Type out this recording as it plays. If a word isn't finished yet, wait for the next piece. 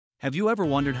Have you ever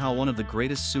wondered how one of the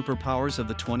greatest superpowers of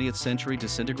the 20th century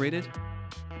disintegrated?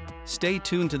 Stay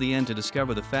tuned to the end to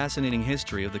discover the fascinating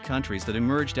history of the countries that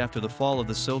emerged after the fall of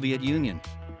the Soviet Union.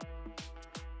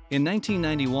 In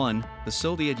 1991, the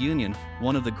Soviet Union,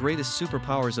 one of the greatest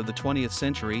superpowers of the 20th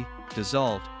century,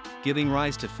 dissolved, giving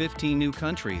rise to 15 new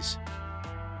countries.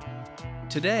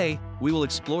 Today, we will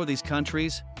explore these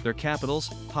countries, their capitals,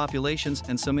 populations,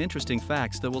 and some interesting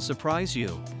facts that will surprise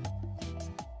you.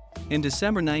 In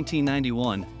December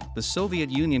 1991, the Soviet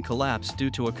Union collapsed due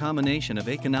to a combination of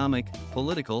economic,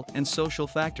 political, and social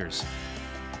factors.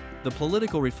 The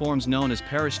political reforms known as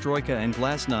perestroika and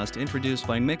glasnost introduced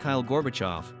by Mikhail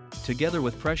Gorbachev, together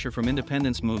with pressure from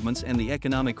independence movements and the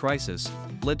economic crisis,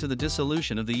 led to the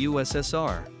dissolution of the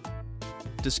USSR.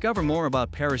 Discover more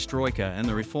about perestroika and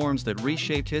the reforms that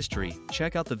reshaped history.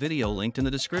 Check out the video linked in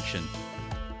the description.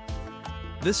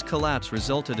 This collapse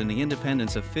resulted in the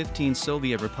independence of 15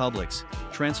 Soviet republics,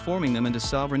 transforming them into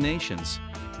sovereign nations.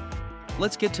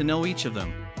 Let's get to know each of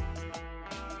them.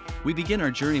 We begin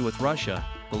our journey with Russia,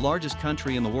 the largest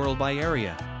country in the world by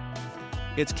area.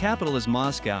 Its capital is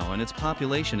Moscow and its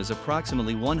population is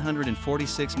approximately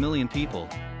 146 million people.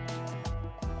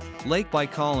 Lake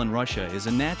Baikal in Russia is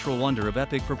a natural wonder of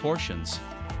epic proportions.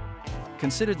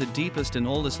 Considered the deepest and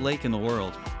oldest lake in the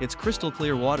world, its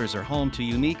crystal-clear waters are home to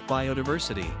unique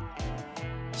biodiversity.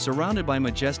 Surrounded by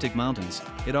majestic mountains,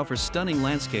 it offers stunning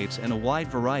landscapes and a wide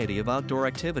variety of outdoor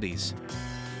activities.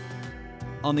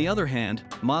 On the other hand,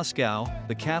 Moscow,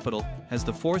 the capital, has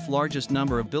the fourth largest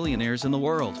number of billionaires in the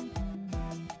world.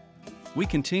 We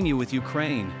continue with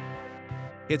Ukraine.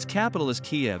 Its capital is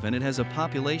Kiev and it has a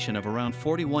population of around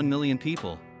 41 million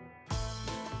people.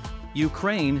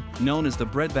 Ukraine, known as the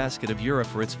breadbasket of Europe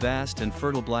for its vast and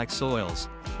fertile black soils,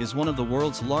 is one of the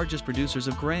world's largest producers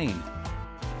of grain.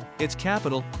 Its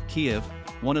capital, Kiev,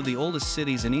 one of the oldest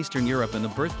cities in Eastern Europe and the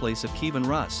birthplace of Kievan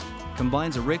Rus,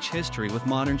 combines a rich history with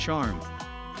modern charm.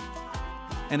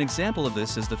 An example of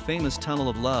this is the famous Tunnel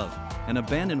of Love, an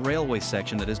abandoned railway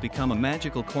section that has become a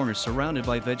magical corner surrounded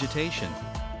by vegetation.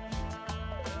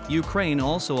 Ukraine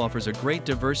also offers a great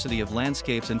diversity of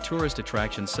landscapes and tourist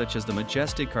attractions such as the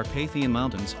majestic Carpathian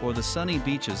Mountains or the sunny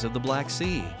beaches of the Black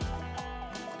Sea.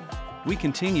 We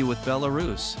continue with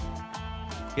Belarus.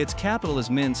 Its capital is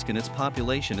Minsk and its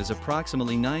population is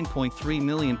approximately 9.3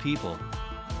 million people.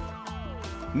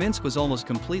 Minsk was almost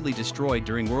completely destroyed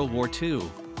during World War II,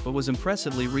 but was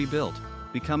impressively rebuilt,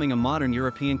 becoming a modern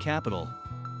European capital.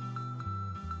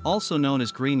 Also known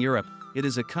as Green Europe, it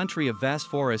is a country of vast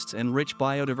forests and rich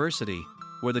biodiversity,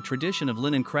 where the tradition of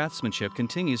linen craftsmanship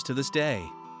continues to this day.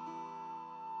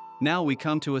 Now we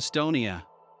come to Estonia.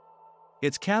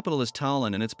 Its capital is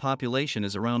Tallinn and its population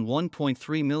is around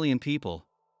 1.3 million people.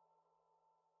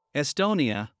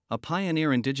 Estonia, a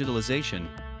pioneer in digitalization,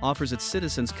 offers its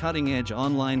citizens cutting-edge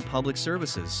online public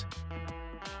services.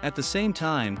 At the same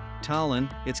time, Tallinn,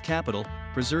 its capital,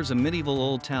 preserves a medieval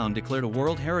old town declared a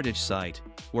World Heritage Site,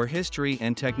 where history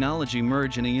and technology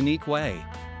merge in a unique way.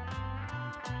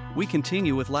 We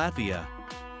continue with Latvia.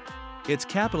 Its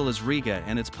capital is Riga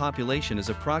and its population is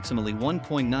approximately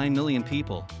 1.9 million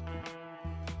people.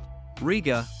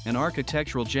 Riga, an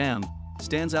architectural gem,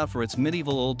 stands out for its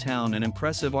medieval old town and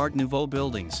impressive Art Nouveau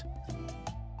buildings.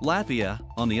 Latvia,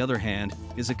 on the other hand,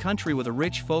 is a country with a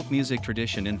rich folk music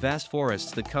tradition and vast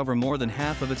forests that cover more than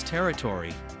half of its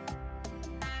territory.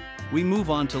 We move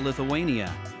on to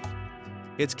Lithuania.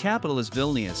 Its capital is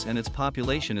Vilnius and its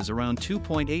population is around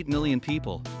 2.8 million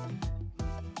people.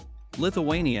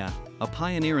 Lithuania, a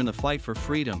pioneer in the fight for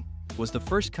freedom, was the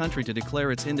first country to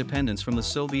declare its independence from the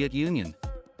Soviet Union.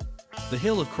 The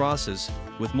Hill of Crosses,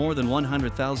 with more than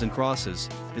 100,000 crosses,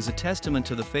 is a testament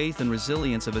to the faith and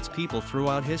resilience of its people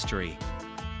throughout history.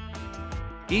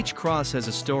 Each cross has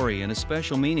a story and a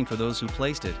special meaning for those who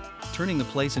placed it, turning the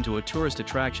place into a tourist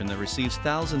attraction that receives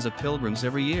thousands of pilgrims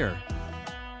every year.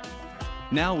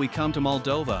 Now we come to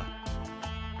Moldova.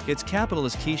 Its capital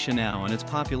is Chisinau and its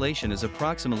population is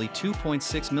approximately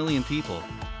 2.6 million people.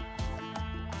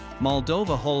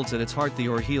 Moldova holds at its heart the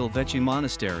Orhil Vechi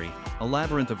Monastery, a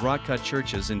labyrinth of rock-cut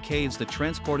churches and caves that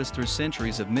transport us through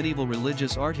centuries of medieval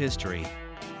religious art history.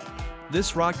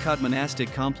 This rock-cut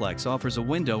monastic complex offers a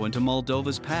window into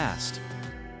Moldova's past.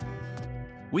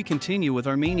 We continue with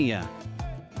Armenia.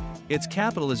 Its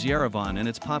capital is Yerevan and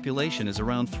its population is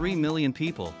around 3 million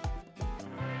people.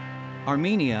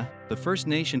 Armenia, the first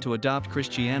nation to adopt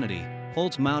Christianity,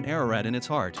 holds Mount Ararat in its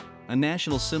heart, a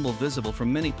national symbol visible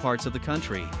from many parts of the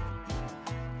country.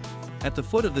 At the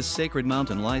foot of this sacred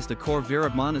mountain lies the Khor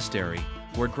Virab Monastery,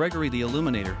 where Gregory the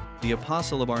Illuminator, the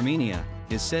Apostle of Armenia,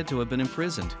 is said to have been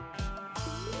imprisoned.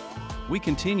 We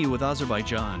continue with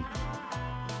Azerbaijan.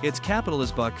 Its capital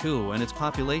is Baku and its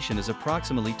population is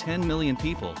approximately 10 million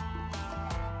people.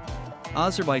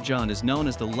 Azerbaijan is known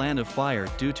as the Land of Fire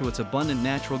due to its abundant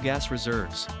natural gas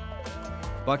reserves.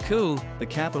 Baku, the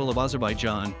capital of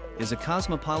Azerbaijan, is a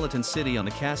cosmopolitan city on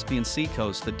the Caspian Sea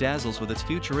coast that dazzles with its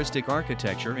futuristic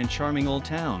architecture and charming old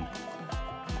town.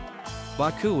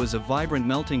 Baku is a vibrant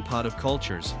melting pot of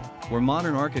cultures, where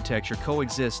modern architecture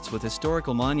coexists with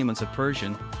historical monuments of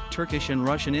Persian, Turkish and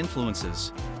Russian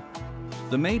influences.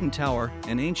 The Maiden Tower,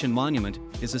 an ancient monument,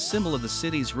 is a symbol of the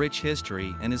city's rich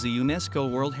history and is a UNESCO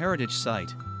World Heritage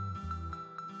Site.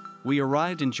 We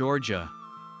arrived in Georgia.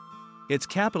 Its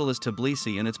capital is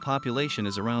Tbilisi and its population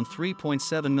is around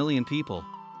 3.7 million people.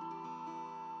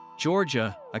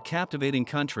 Georgia, a captivating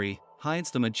country,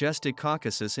 hides the majestic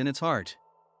Caucasus in its heart.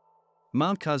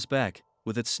 Mount Kazbek,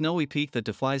 with its snowy peak that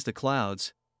defies the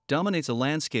clouds, dominates a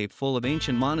landscape full of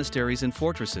ancient monasteries and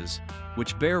fortresses,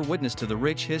 which bear witness to the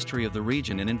rich history of the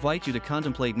region and invite you to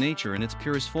contemplate nature in its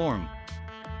purest form.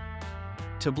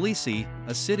 Tbilisi,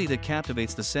 a city that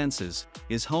captivates the senses,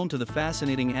 is home to the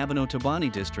fascinating Abano-Tabani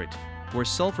district, where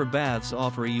sulfur baths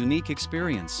offer a unique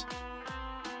experience.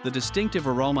 The distinctive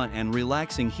aroma and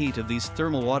relaxing heat of these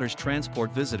thermal waters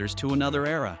transport visitors to another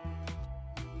era.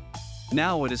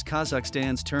 Now it is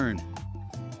Kazakhstan's turn.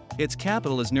 Its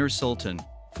capital is Nur-Sultan,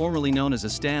 formerly known as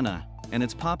Astana, and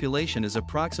its population is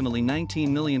approximately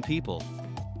 19 million people.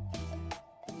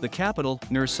 The capital,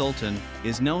 Nur-Sultan,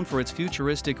 is known for its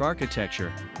futuristic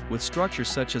architecture, with structures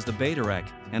such as the Bayrak,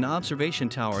 an observation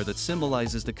tower that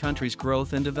symbolizes the country's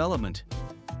growth and development.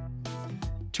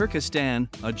 Turkestan,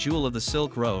 a jewel of the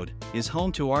Silk Road, is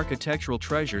home to architectural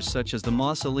treasures such as the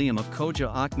Mausoleum of Khoja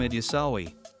Ahmed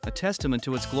Yasawi, a testament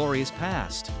to its glorious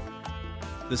past.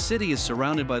 The city is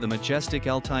surrounded by the majestic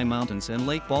Altai Mountains and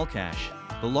Lake Balkash,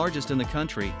 the largest in the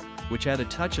country, which add a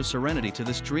touch of serenity to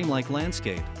this dreamlike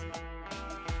landscape.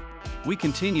 We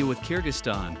continue with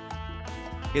Kyrgyzstan.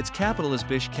 Its capital is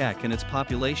Bishkek and its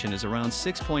population is around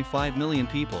 6.5 million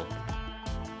people.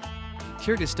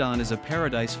 Kyrgyzstan is a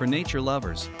paradise for nature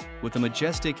lovers, with the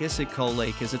majestic Issyk-Kul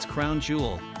Lake as its crown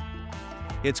jewel.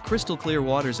 Its crystal-clear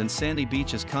waters and sandy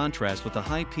beaches contrast with the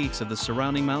high peaks of the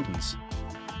surrounding mountains.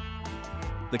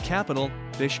 The capital,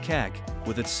 Bishkek,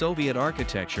 with its Soviet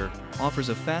architecture, offers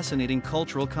a fascinating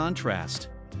cultural contrast.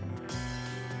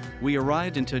 We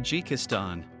arrived in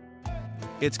Tajikistan.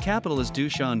 Its capital is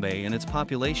Dushanbe and its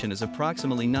population is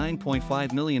approximately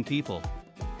 9.5 million people.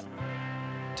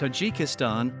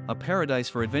 Tajikistan, a paradise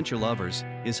for adventure lovers,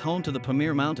 is home to the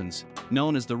Pamir Mountains,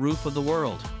 known as the roof of the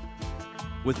world.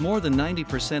 With more than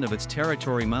 90% of its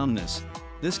territory mountainous,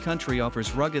 this country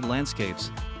offers rugged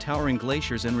landscapes, towering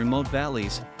glaciers and remote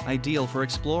valleys, ideal for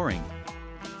exploring.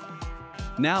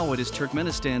 Now it is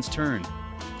Turkmenistan's turn.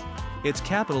 Its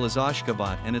capital is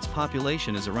Ashgabat and its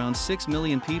population is around 6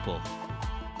 million people.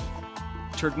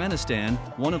 Turkmenistan,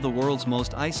 one of the world's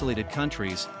most isolated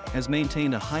countries, has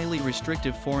maintained a highly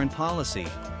restrictive foreign policy.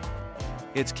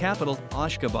 Its capital,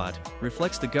 Ashgabat,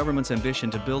 reflects the government's ambition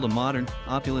to build a modern,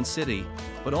 opulent city,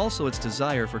 but also its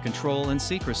desire for control and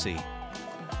secrecy.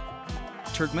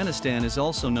 Turkmenistan is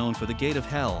also known for the Gate of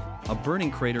Hell, a burning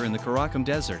crater in the Karakum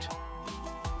Desert.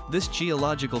 This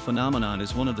geological phenomenon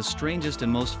is one of the strangest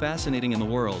and most fascinating in the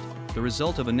world, the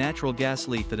result of a natural gas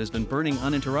leak that has been burning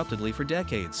uninterruptedly for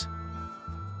decades.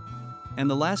 And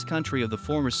the last country of the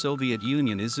former Soviet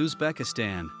Union is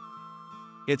Uzbekistan.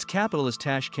 Its capital is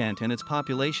Tashkent and its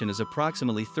population is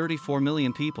approximately 34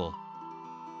 million people.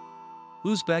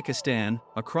 Uzbekistan,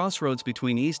 a crossroads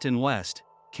between East and West,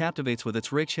 captivates with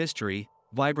its rich history,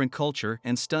 vibrant culture,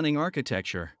 and stunning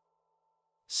architecture.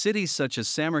 Cities such as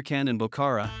Samarkand and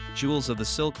Bukhara, jewels of the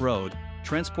Silk Road,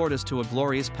 transport us to a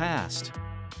glorious past.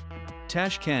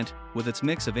 Tashkent, with its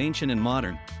mix of ancient and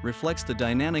modern, reflects the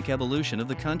dynamic evolution of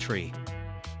the country.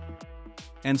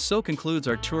 And so concludes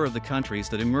our tour of the countries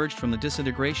that emerged from the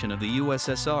disintegration of the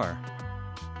USSR.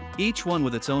 Each one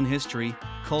with its own history,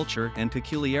 culture, and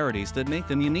peculiarities that make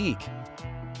them unique.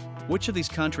 Which of these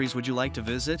countries would you like to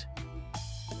visit?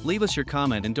 Leave us your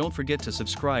comment and don't forget to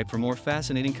subscribe for more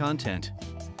fascinating content.